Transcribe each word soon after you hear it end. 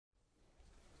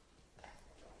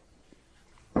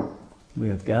We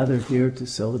have gathered here to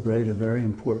celebrate a very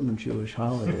important Jewish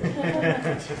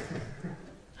holiday.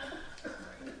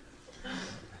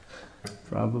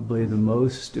 Probably the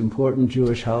most important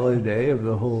Jewish holiday of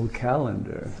the whole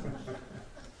calendar.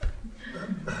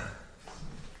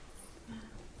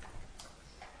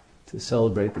 To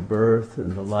celebrate the birth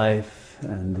and the life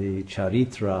and the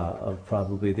charitra of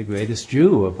probably the greatest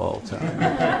Jew of all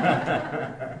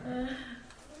time.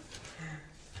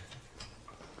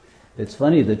 It's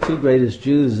funny, the two greatest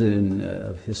Jews in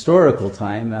historical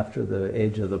time, after the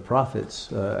age of the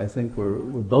prophets, I think were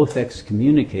both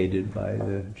excommunicated by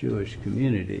the Jewish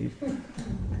community,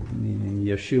 meaning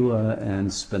Yeshua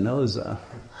and Spinoza.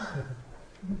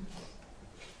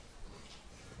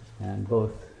 And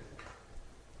both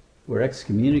were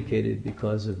excommunicated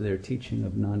because of their teaching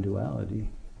of non-duality.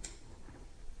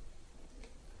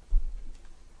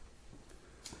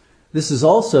 This is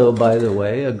also, by the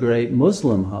way, a great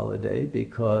Muslim holiday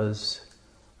because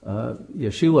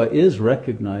Yeshua is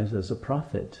recognized as a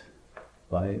prophet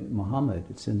by Muhammad.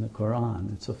 It's in the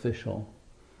Quran. It's official.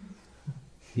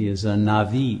 He is a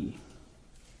Navi,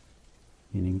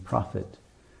 meaning prophet.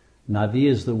 Navi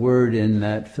is the word in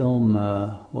that film,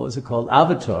 what was it called?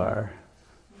 Avatar,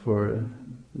 for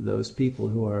those people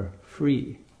who are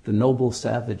free, the noble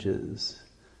savages,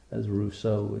 as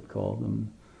Rousseau would call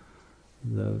them.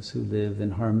 Those who live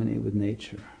in harmony with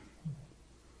nature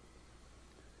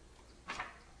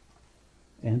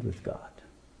and with God.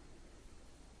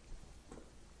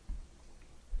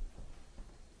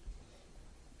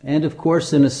 And of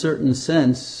course, in a certain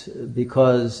sense,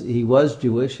 because he was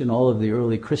Jewish and all of the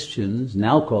early Christians,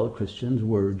 now called Christians,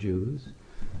 were Jews,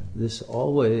 this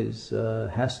always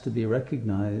has to be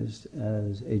recognized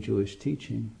as a Jewish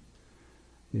teaching.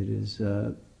 It is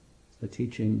a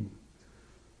teaching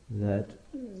that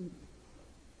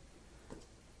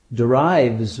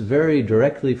derives very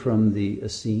directly from the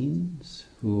Essenes,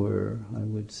 who were, I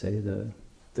would say,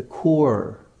 the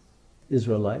core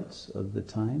Israelites of the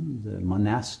time, the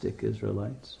monastic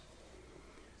Israelites.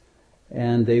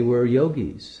 And they were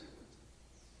yogis.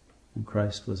 And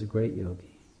Christ was a great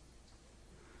yogi.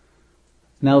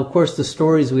 Now, of course, the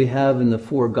stories we have in the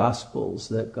four Gospels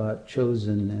that got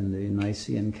chosen in the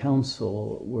Nicene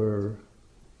Council were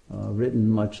written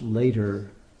much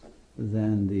later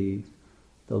than the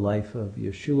life of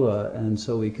Yeshua, and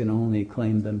so we can only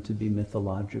claim them to be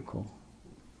mythological.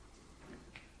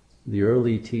 The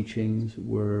early teachings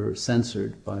were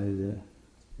censored by the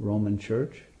Roman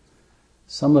Church.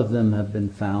 Some of them have been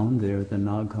found, they're the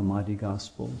Nag Hammadi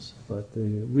Gospels, but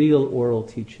the real oral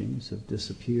teachings have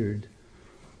disappeared.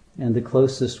 And the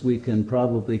closest we can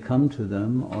probably come to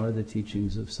them are the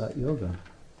teachings of Satyoga,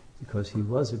 because he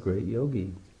was a great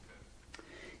yogi.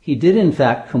 He did in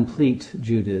fact complete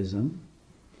Judaism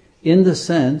in the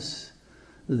sense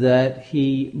that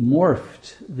he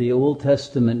morphed the Old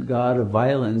Testament God of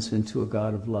violence into a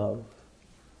God of love,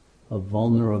 of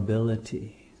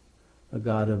vulnerability, a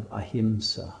God of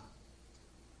ahimsa,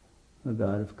 a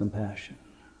God of compassion,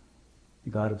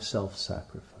 a God of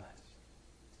self-sacrifice.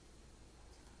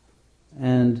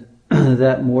 And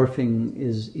that morphing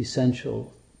is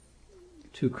essential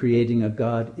to creating a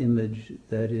God image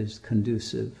that is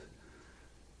conducive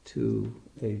to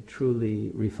a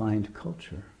truly refined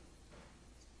culture.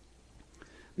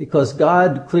 Because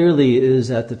God clearly is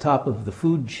at the top of the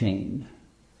food chain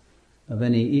of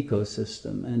any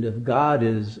ecosystem, and if God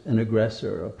is an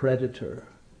aggressor, a predator,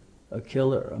 a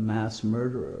killer, a mass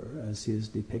murderer, as he is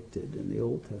depicted in the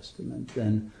Old Testament,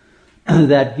 then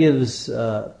that gives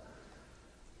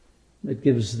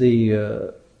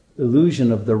the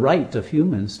illusion of the right of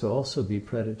humans to also be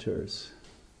predators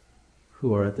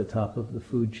who are at the top of the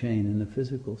food chain in the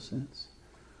physical sense.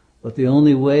 But the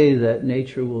only way that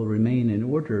nature will remain in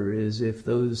order is if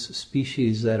those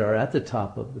species that are at the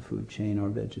top of the food chain are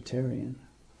vegetarian,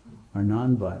 are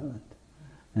non-violent.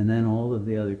 And then all of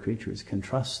the other creatures can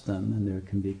trust them and there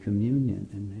can be communion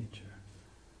in nature.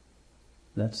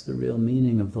 That's the real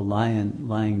meaning of the lion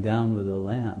lying down with the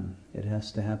lamb. It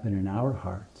has to happen in our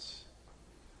hearts.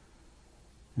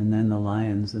 And then the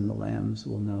lions and the lambs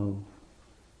will know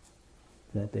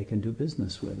that they can do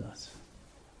business with us.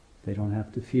 They don't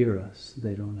have to fear us.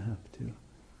 They don't have to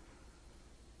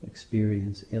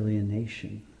experience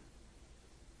alienation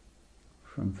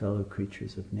from fellow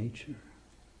creatures of nature,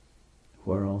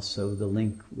 who are also the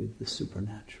link with the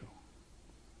supernatural.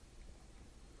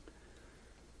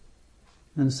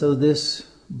 And so this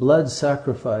blood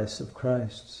sacrifice of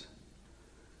Christ's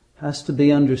has to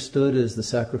be understood as the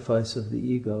sacrifice of the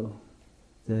ego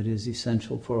that is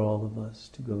essential for all of us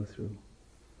to go through.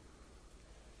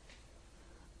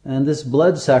 And this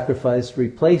blood sacrifice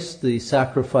replaced the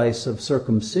sacrifice of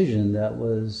circumcision that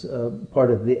was part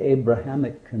of the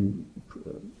Abrahamic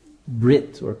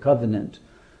Brit or covenant.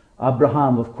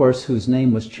 Abraham, of course, whose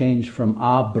name was changed from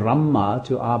Abrahma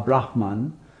to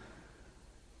Abrahman,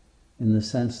 in the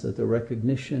sense that the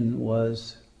recognition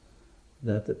was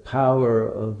that the power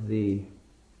of the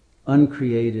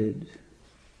uncreated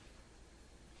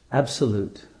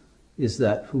absolute is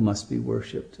that who must be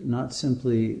worshipped, not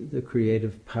simply the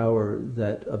creative power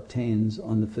that obtains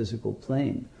on the physical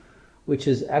plane, which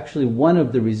is actually one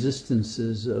of the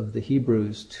resistances of the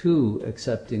Hebrews to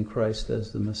accepting Christ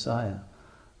as the Messiah,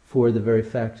 for the very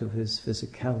fact of his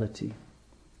physicality,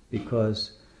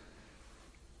 because,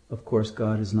 of course,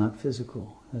 God is not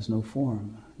physical, has no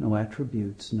form, no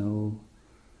attributes, no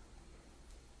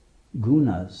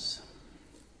gunas.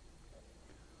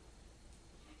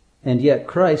 And yet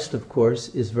Christ, of course,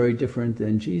 is very different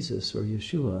than Jesus or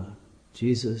Yeshua.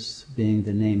 Jesus being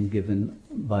the name given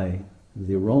by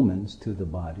the Romans to the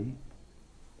body,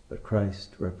 but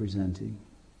Christ representing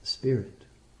the Spirit.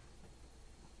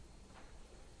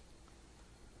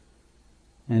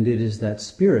 And it is that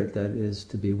Spirit that is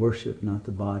to be worshipped, not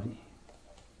the body.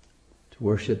 To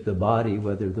worship the body,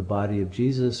 whether the body of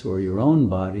Jesus or your own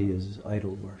body, is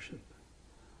idol worship.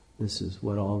 This is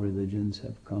what all religions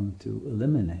have come to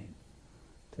eliminate,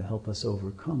 to help us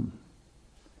overcome.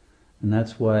 And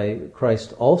that's why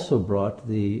Christ also brought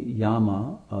the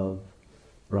yama of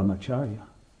brahmacharya,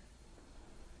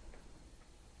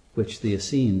 which the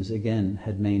Essenes, again,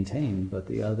 had maintained, but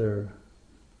the other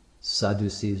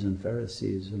Sadducees and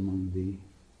Pharisees among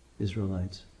the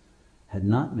Israelites had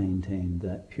not maintained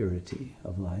that purity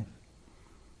of life,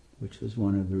 which was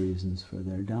one of the reasons for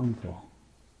their downfall.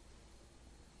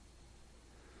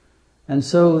 And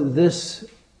so this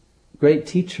great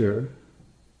teacher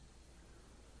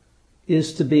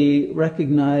is to be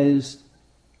recognized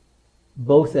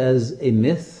both as a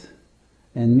myth,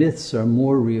 and myths are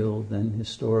more real than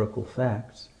historical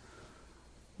facts,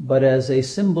 but as a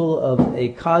symbol of a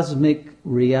cosmic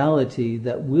reality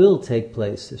that will take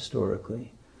place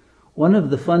historically. One of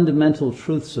the fundamental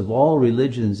truths of all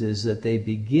religions is that they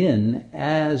begin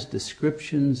as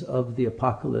descriptions of the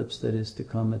apocalypse that is to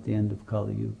come at the end of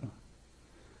Kali Yuga.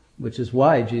 Which is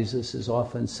why Jesus is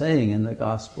often saying in the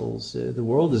Gospels, the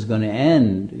world is going to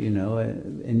end,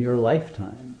 in your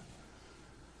lifetime.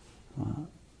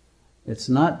 It's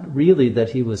not really that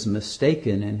he was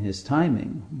mistaken in his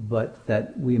timing, but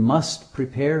that we must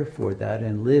prepare for that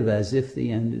and live as if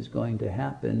the end is going to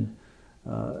happen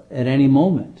at any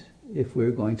moment, if we're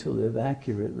going to live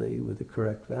accurately with the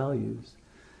correct values.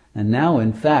 And now,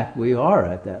 in fact, we are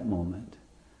at that moment.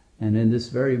 And in this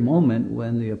very moment,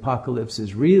 when the apocalypse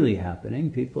is really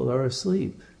happening, people are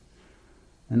asleep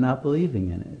and not believing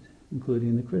in it,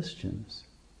 including the Christians.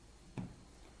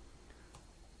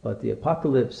 But the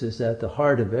apocalypse is at the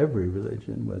heart of every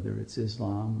religion, whether it's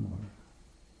Islam or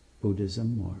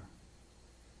Buddhism or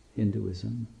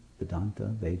Hinduism, Vedanta,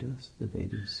 Vedas. The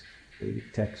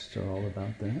Vedic texts are all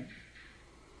about that.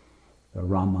 The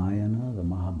Ramayana, the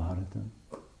Mahabharata.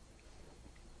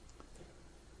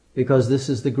 Because this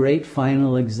is the great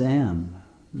final exam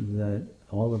that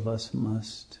all of us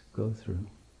must go through.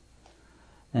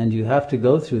 And you have to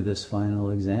go through this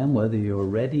final exam whether you're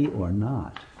ready or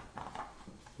not,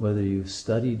 whether you've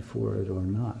studied for it or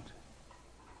not.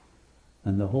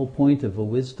 And the whole point of a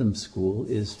wisdom school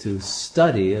is to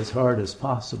study as hard as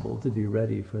possible to be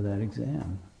ready for that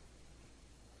exam.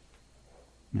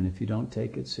 And if you don't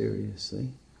take it seriously,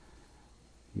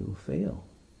 you'll fail.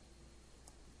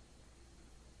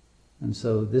 And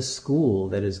so this school,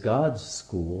 that is God's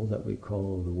school, that we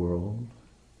call the world,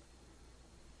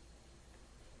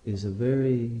 is a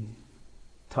very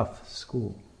tough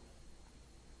school.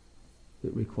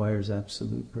 It requires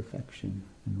absolute perfection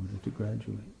in order to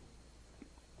graduate.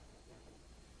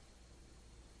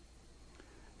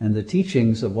 And the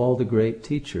teachings of all the great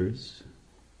teachers,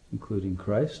 including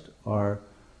Christ, are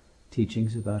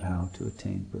teachings about how to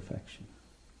attain perfection.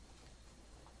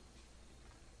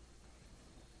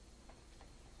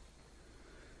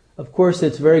 Of course,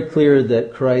 it's very clear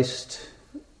that Christ,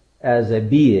 as a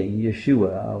being,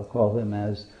 Yeshua, I'll call him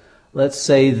as, let's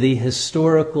say, the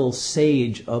historical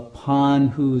sage upon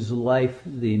whose life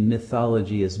the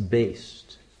mythology is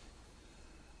based,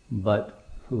 but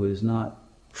who is not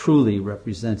truly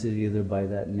represented either by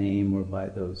that name or by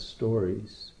those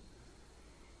stories,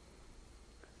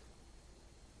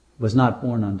 was not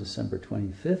born on December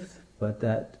 25th, but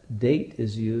that date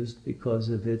is used because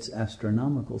of its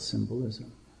astronomical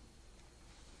symbolism,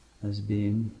 as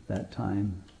being that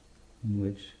time in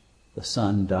which the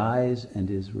sun dies and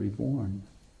is reborn.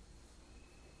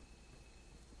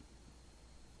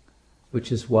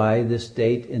 which is why this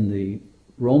date in the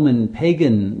Roman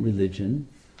pagan religion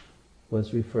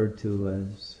was referred to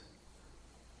as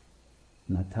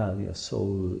Natalia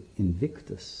Sol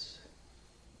Invictus,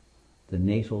 the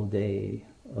natal day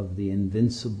of the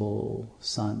invincible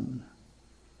sun,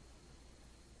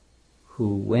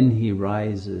 who, when he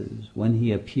rises, when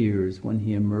he appears, when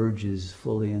he emerges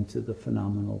fully into the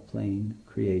phenomenal plane,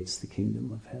 creates the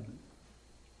kingdom of heaven.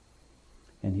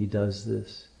 And he does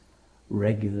this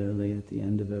regularly at the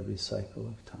end of every cycle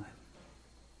of time.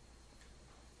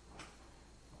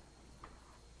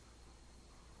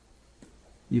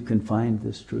 You can find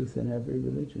this truth in every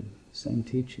religion, same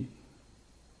teaching.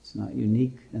 It's not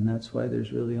unique, and that's why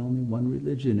there's really only one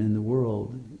religion in the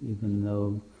world, even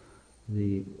though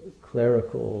the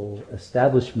clerical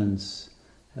establishments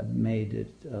have made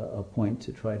it a point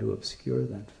to try to obscure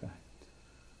that fact.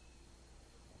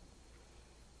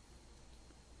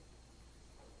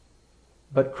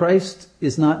 But Christ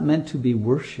is not meant to be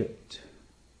worshipped.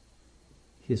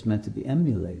 He is meant to be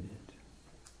emulated.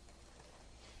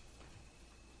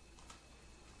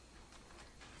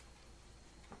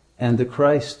 And the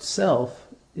Christ self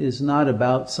is not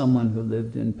about someone who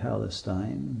lived in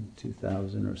Palestine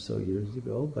 2,000 or so years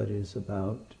ago, but is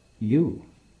about you,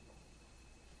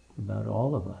 about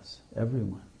all of us,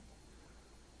 everyone.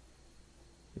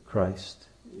 The Christ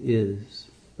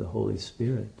is the Holy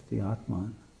Spirit, the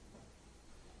Atman,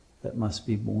 that must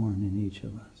be born in each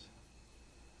of us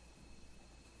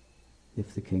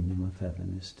if the kingdom of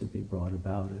heaven is to be brought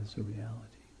about as a reality.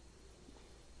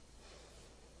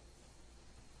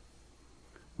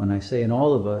 When I say in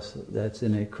all of us, that's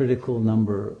in a critical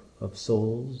number of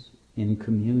souls in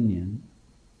communion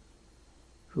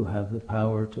who have the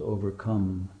power to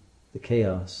overcome the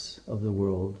chaos of the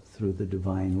world through the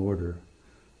divine order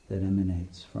that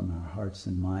emanates from our hearts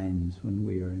and minds when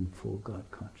we are in full God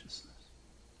consciousness.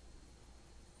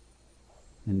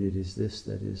 And it is this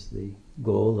that is the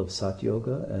goal of Sat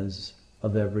Yoga, as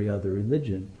of every other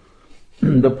religion.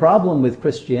 The problem with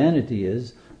Christianity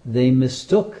is they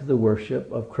mistook the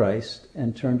worship of Christ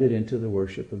and turned it into the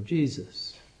worship of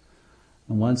Jesus.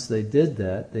 And once they did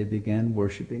that, they began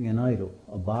worshiping an idol,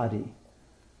 a body.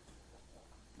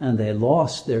 And they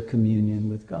lost their communion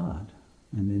with God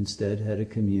and instead had a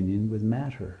communion with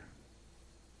matter.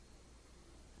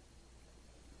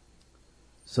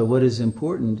 So what is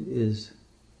important is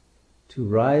to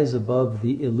rise above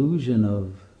the illusion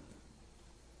of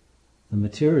the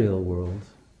material world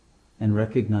and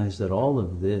recognize that all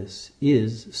of this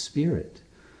is spirit.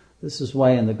 This is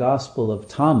why in the Gospel of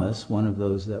Thomas, one of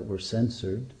those that were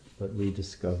censored but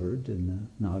rediscovered in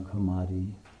the Nag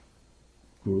Hammadi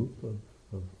group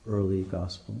of early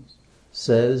Gospels,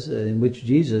 says, in which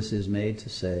Jesus is made to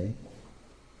say,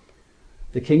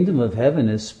 the kingdom of heaven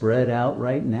is spread out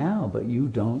right now, but you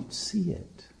don't see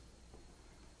it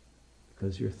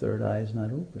because your third eye is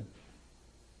not open.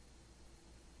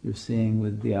 You're seeing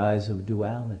with the eyes of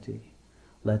duality.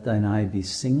 Let thine eye be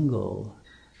single,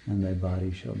 and thy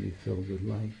body shall be filled with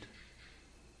light.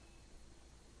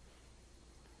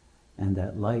 And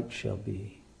that light shall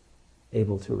be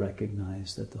able to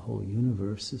recognize that the whole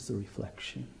universe is the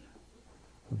reflection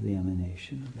of the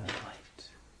emanation of that light.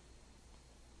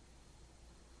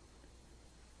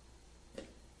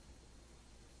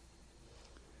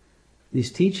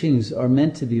 These teachings are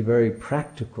meant to be very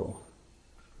practical.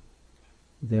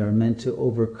 They are meant to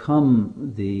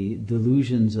overcome the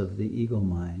delusions of the ego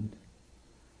mind.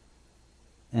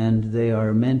 And they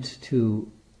are meant to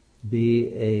be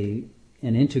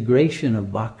an integration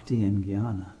of bhakti and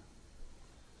jnana.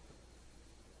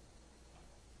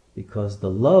 Because the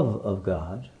love of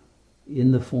God,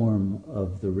 in the form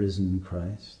of the risen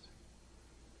Christ,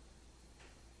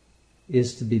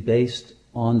 is to be based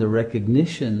on the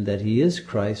recognition that he is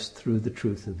Christ through the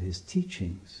truth of his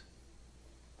teachings.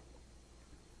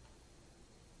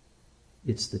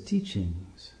 It's the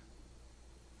teachings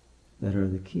that are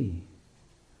the key.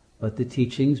 But the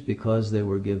teachings, because they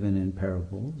were given in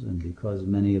parables and because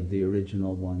many of the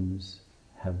original ones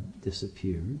have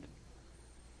disappeared,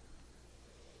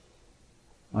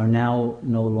 are now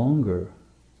no longer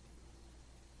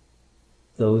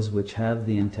those which have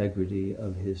the integrity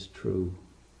of his true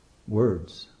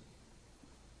words,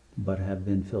 but have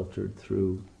been filtered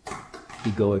through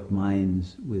egoic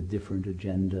minds with different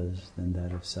agendas than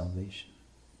that of salvation.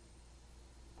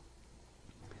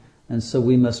 And so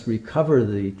we must recover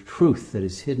the truth that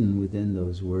is hidden within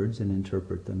those words and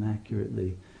interpret them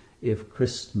accurately if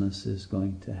Christmas is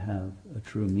going to have a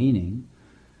true meaning,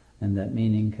 and that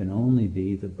meaning can only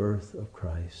be the birth of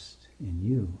Christ in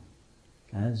you,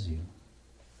 as you.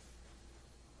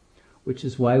 which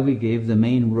is why we gave the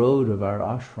main road of our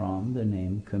ashram the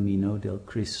name Camino del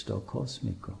Cristo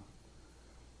Cósmico.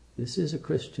 This is a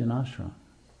Christian ashram.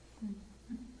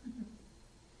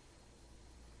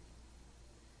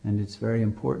 And it's very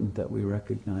important that we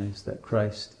recognize that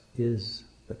Christ is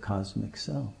the cosmic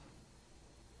self.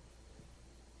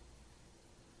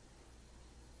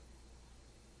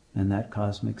 And that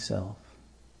cosmic self,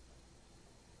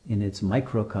 in its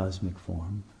microcosmic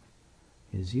form,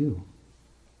 is you.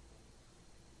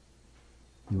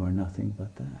 You are nothing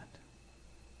but that.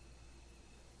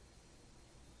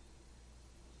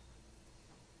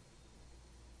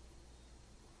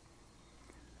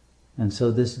 And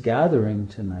so this gathering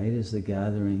tonight is the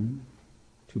gathering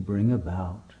to bring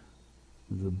about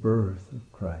the birth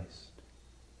of Christ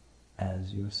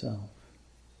as yourself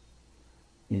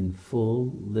in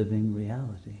full living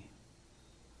reality.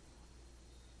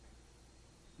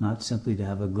 Not simply to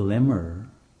have a glimmer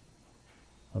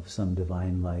of some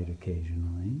divine light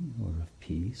occasionally or of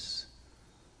peace,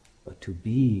 but to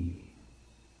be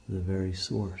the very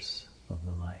source of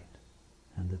the light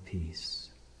and the peace,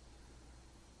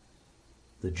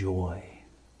 the joy,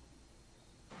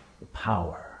 the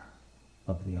power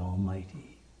of the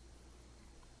Almighty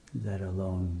that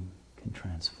alone can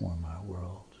transform our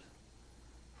world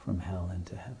from hell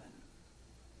into heaven.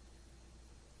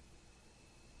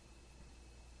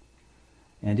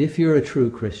 And if you're a true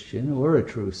Christian or a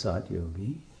true Sat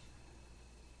Yogi,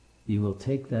 you will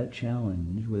take that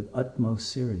challenge with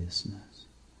utmost seriousness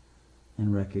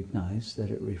and recognize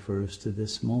that it refers to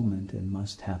this moment and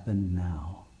must happen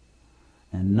now.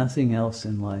 And nothing else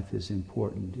in life is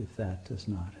important if that does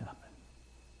not happen.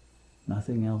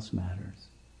 Nothing else matters.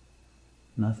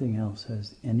 Nothing else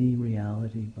has any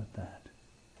reality but that.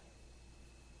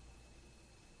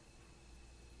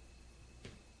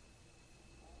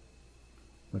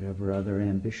 Whatever other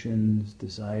ambitions,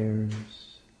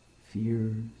 desires,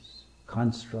 fears,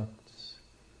 constructs,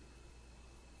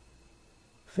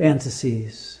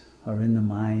 fantasies are in the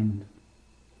mind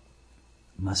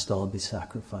must all be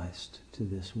sacrificed to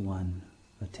this one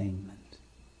attainment.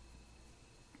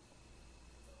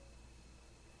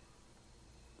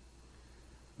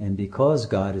 And because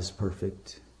God is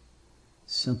perfect,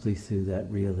 simply through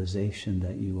that realization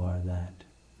that you are that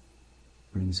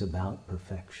brings about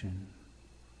perfection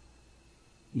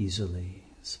easily,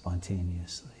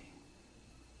 spontaneously,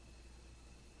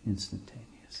 instantaneously.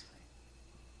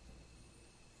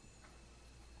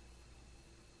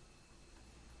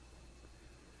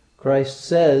 Christ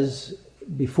says,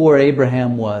 before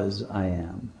Abraham was, I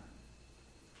am,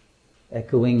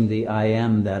 echoing the I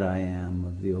am that I am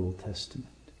of the Old Testament.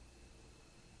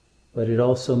 But it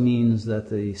also means that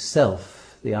the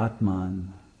self, the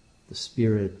Atman, the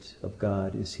Spirit of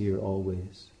God is here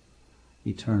always,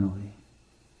 eternally.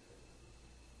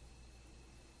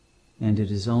 And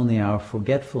it is only our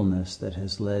forgetfulness that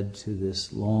has led to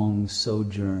this long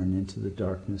sojourn into the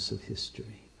darkness of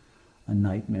history, a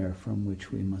nightmare from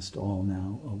which we must all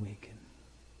now awaken.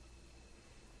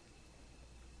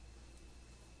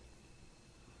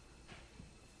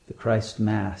 The Christ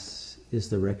Mass is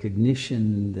the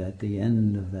recognition that the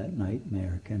end of that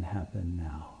nightmare can happen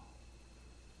now,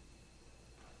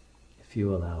 if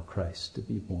you allow Christ to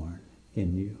be born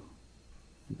in you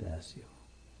and as you.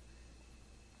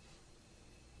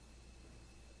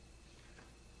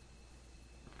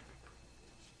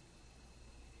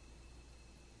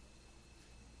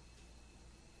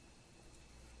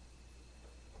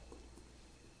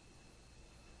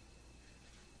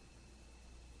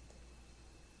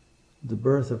 The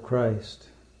birth of Christ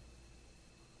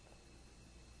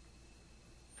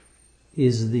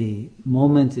is the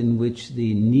moment in which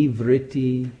the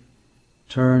nivritti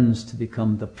turns to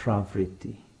become the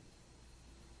pravritti,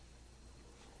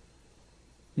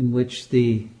 in which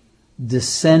the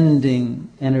descending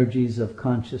energies of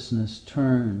consciousness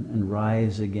turn and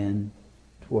rise again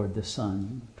toward the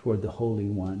Son, toward the Holy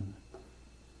One.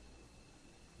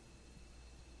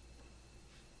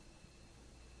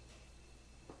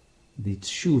 The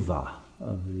tshuva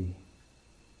of the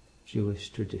Jewish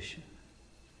tradition.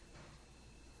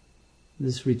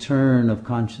 This return of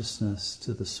consciousness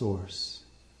to the source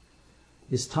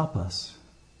is tapas.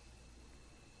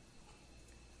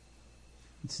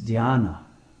 It's dhyana.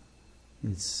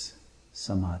 It's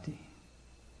samadhi.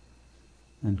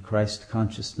 And Christ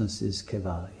consciousness is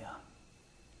kevalya.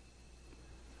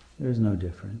 There is no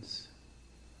difference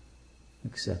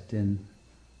except in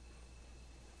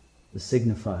the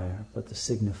signifier, but the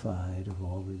signified of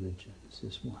all religions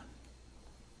is one.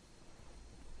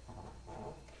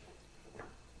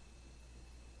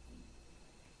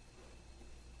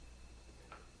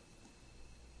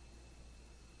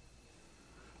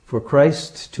 For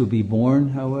Christ to be born,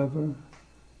 however,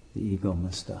 the ego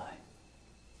must die.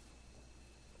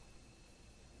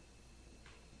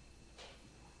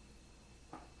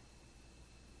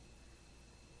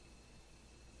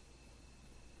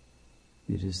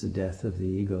 It is the death of the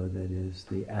ego that is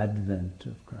the advent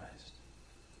of Christ,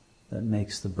 that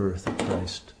makes the birth of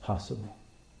Christ possible.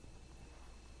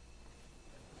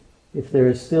 If there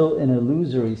is still an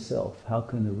illusory self, how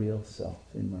can the real self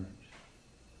emerge?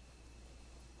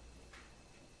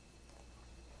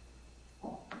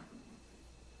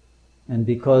 And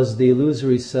because the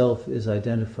illusory self is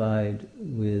identified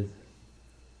with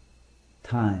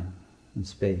time and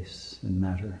space and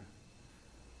matter,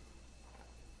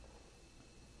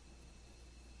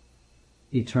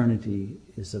 eternity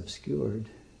is obscured,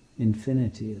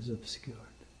 infinity is obscured.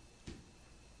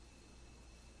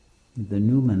 The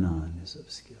noumenon is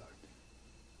obscured.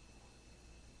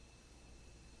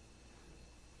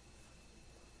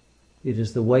 It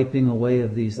is the wiping away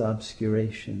of these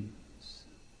obscurations,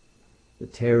 the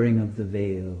tearing of the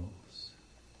veils,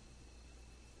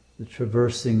 the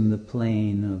traversing the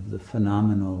plane of the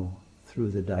phenomenal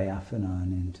through the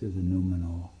diaphanon into the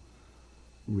noumenal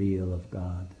real of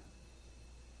God.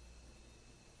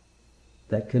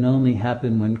 That can only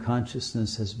happen when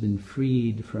consciousness has been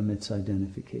freed from its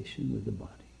identification with the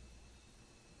body.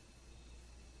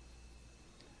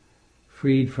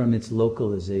 Freed from its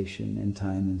localization in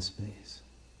time and space.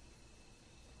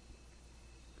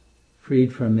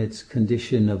 Freed from its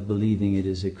condition of believing it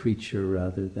is a creature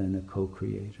rather than a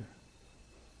co-creator.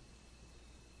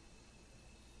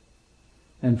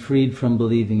 And freed from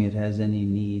believing it has any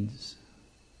needs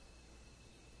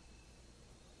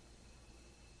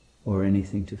or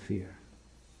anything to fear.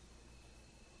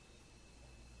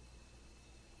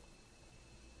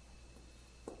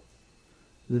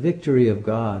 The victory of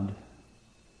God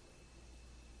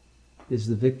is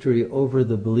the victory over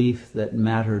the belief that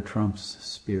matter trumps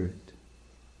spirit.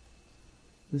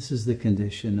 This is the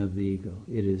condition of the ego.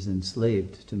 It is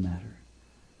enslaved to matter.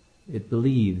 It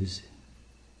believes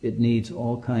it needs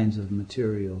all kinds of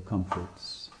material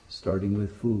comforts, starting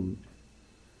with food,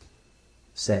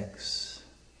 sex,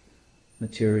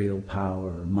 material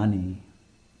power, money,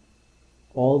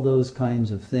 all those kinds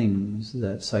of things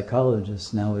that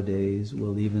psychologists nowadays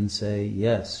will even say,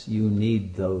 yes, you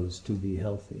need those to be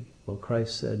healthy. Well,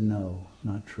 Christ said, no,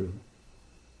 not true.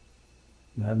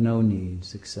 You have no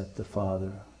needs except the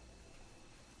Father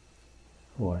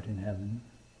who art in heaven,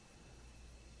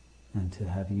 and to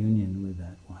have union with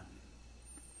that one.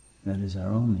 That is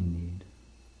our only need.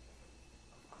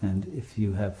 And if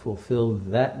you have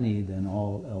fulfilled that need, then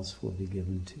all else will be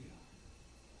given to you.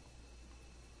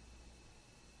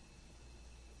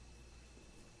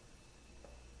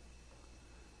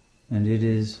 And it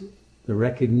is the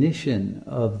recognition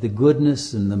of the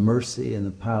goodness and the mercy and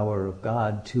the power of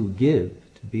God to give,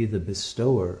 to be the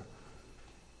bestower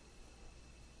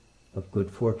of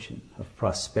good fortune, of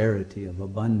prosperity, of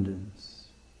abundance,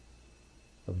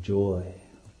 of joy,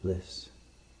 of bliss,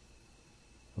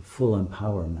 of full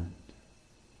empowerment,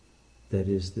 that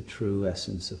is the true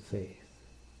essence of faith.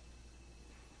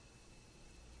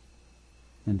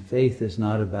 And faith is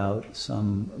not about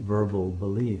some verbal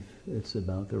belief. It's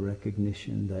about the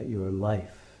recognition that your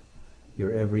life,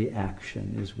 your every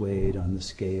action is weighed on the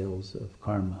scales of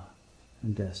karma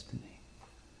and destiny.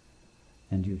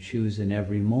 And you choose in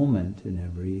every moment, in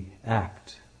every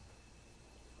act,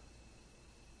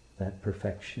 that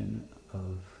perfection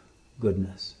of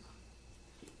goodness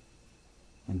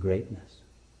and greatness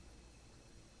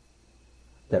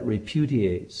that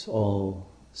repudiates all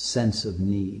sense of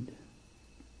need,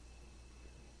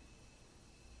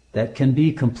 that can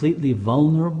be completely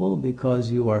vulnerable because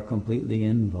you are completely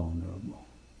invulnerable,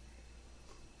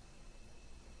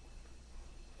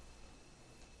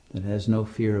 that has no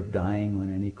fear of dying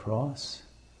on any cross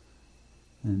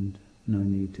and no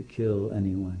need to kill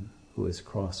anyone who is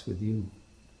cross with you.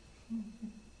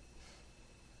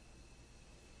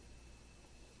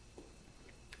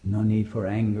 No need for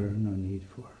anger, no need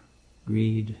for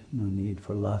greed, no need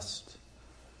for lust,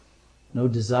 no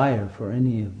desire for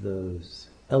any of those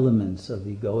elements of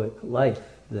egoic life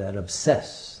that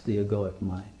obsess the egoic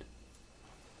mind.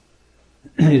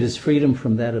 It is freedom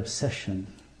from that obsession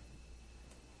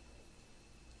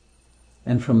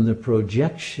and from the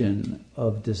projection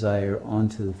of desire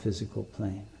onto the physical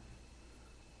plane.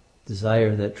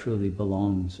 Desire that truly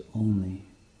belongs only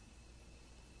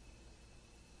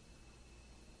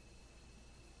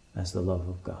as the love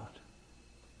of God,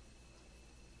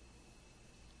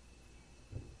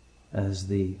 as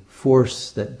the force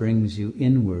that brings you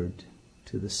inward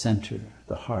to the center,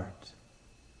 the heart,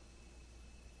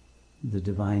 the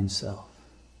divine self,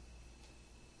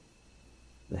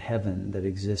 the heaven that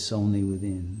exists only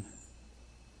within.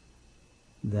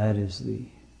 That is the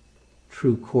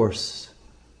true course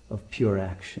of pure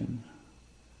action,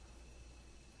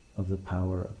 of the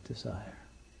power of desire,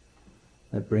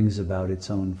 that brings about its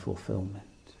own fulfillment.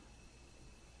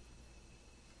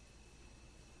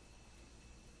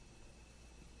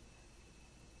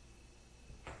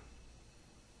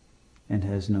 And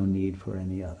has no need for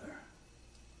any other.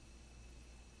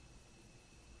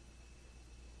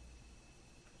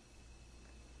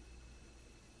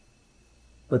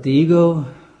 But the ego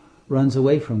runs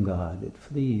away from God. It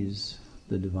flees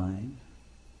the divine.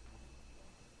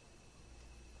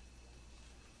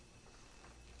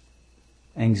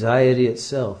 Anxiety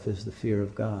itself is the fear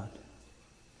of God.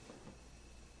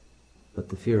 But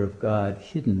the fear of God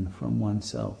hidden from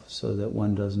oneself so that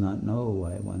one does not know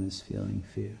why one is feeling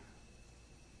fear.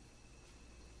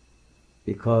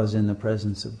 Because in the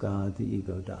presence of God, the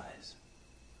ego dies.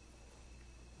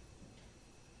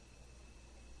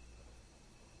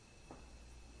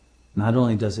 Not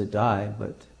only does it die,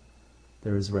 but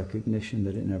there is recognition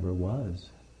that it never was.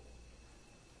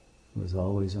 It was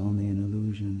always only an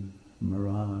illusion, a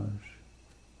mirage,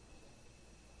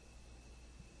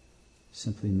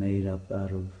 simply made up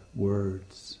out of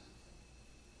words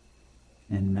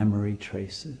and memory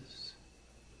traces.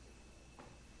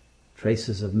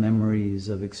 Traces of memories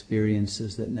of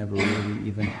experiences that never really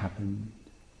even happened.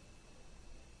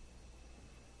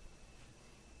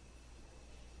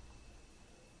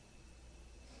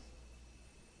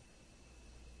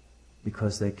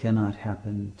 Because they cannot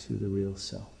happen to the real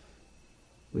self,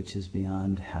 which is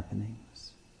beyond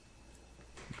happenings.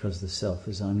 Because the self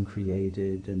is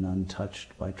uncreated and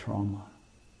untouched by trauma.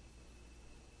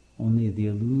 Only the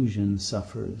illusion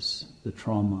suffers the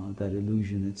trauma that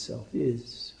illusion itself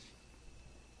is.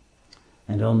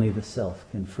 And only the self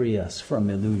can free us from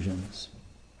illusions.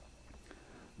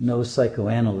 No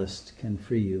psychoanalyst can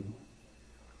free you.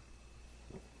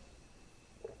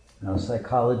 No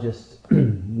psychologist,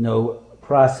 no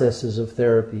processes of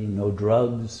therapy, no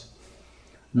drugs.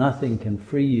 Nothing can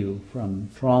free you from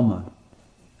trauma,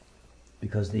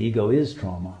 because the ego is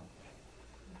trauma,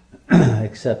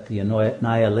 except the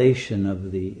annihilation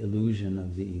of the illusion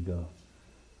of the ego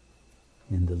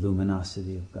in the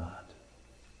luminosity of God.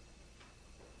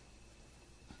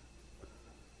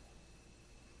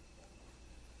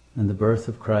 And the birth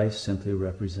of Christ simply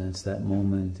represents that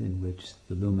moment in which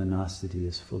the luminosity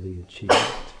is fully achieved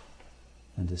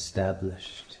and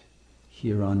established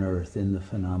here on earth in the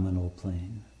phenomenal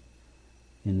plane,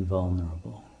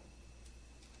 invulnerable,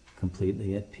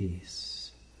 completely at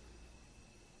peace,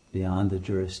 beyond the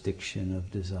jurisdiction of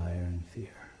desire and fear.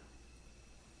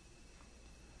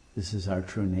 This is our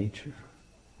true nature.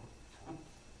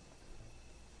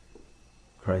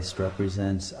 Christ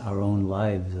represents our own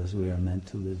lives as we are meant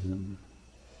to live them,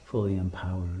 fully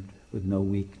empowered, with no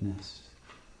weakness,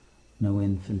 no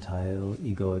infantile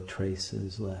egoic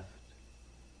traces left.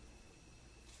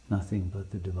 Nothing but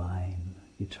the divine,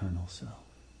 eternal self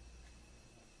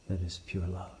that is pure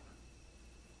love.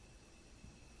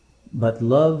 But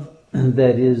love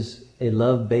that is a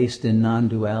love based in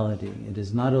non-duality. It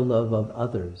is not a love of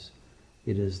others.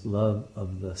 It is love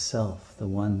of the self, the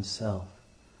one self,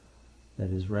 that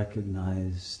is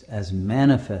recognized as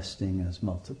manifesting as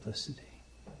multiplicity.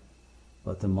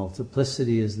 But the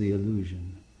multiplicity is the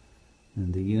illusion,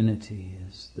 and the unity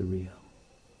is the real.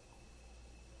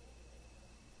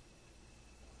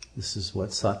 This is what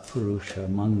Satpurusha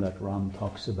Mangat Ram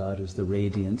talks about as the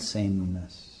radiant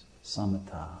sameness,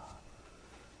 samatha,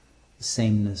 the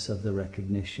sameness of the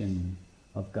recognition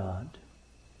of God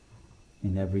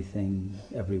in everything,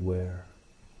 everywhere,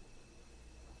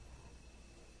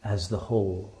 as the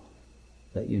whole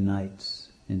that unites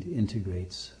and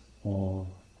integrates all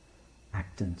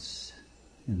actants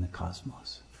in the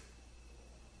cosmos.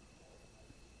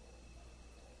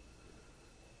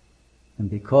 And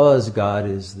because God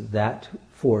is that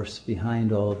force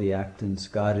behind all the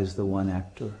actants, God is the one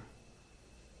actor.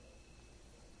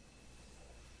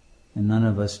 And none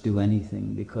of us do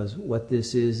anything, because what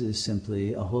this is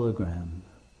simply a hologram.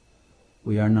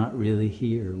 We are not really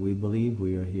here. We believe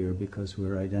we are here because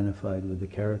we're identified with the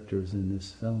characters in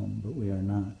this film, but we are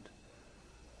not.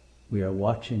 We are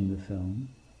watching the film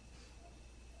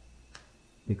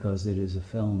because it is a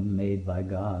film made by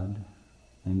God,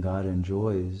 and God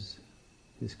enjoys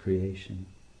His creation.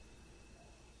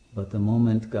 But the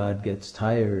moment God gets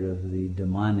tired of the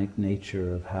demonic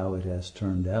nature of how it has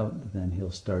turned out, then He'll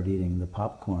start eating the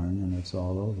popcorn and it's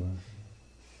all over.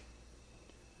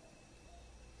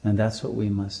 And that's what we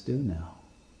must do now.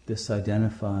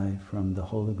 disidentify from the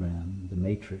hologram, the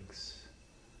matrix,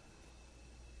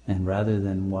 and rather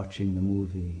than watching the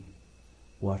movie,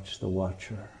 watch the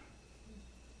watcher.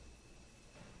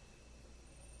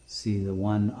 See the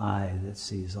one eye that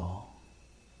sees all,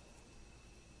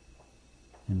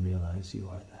 and realize you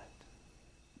are that.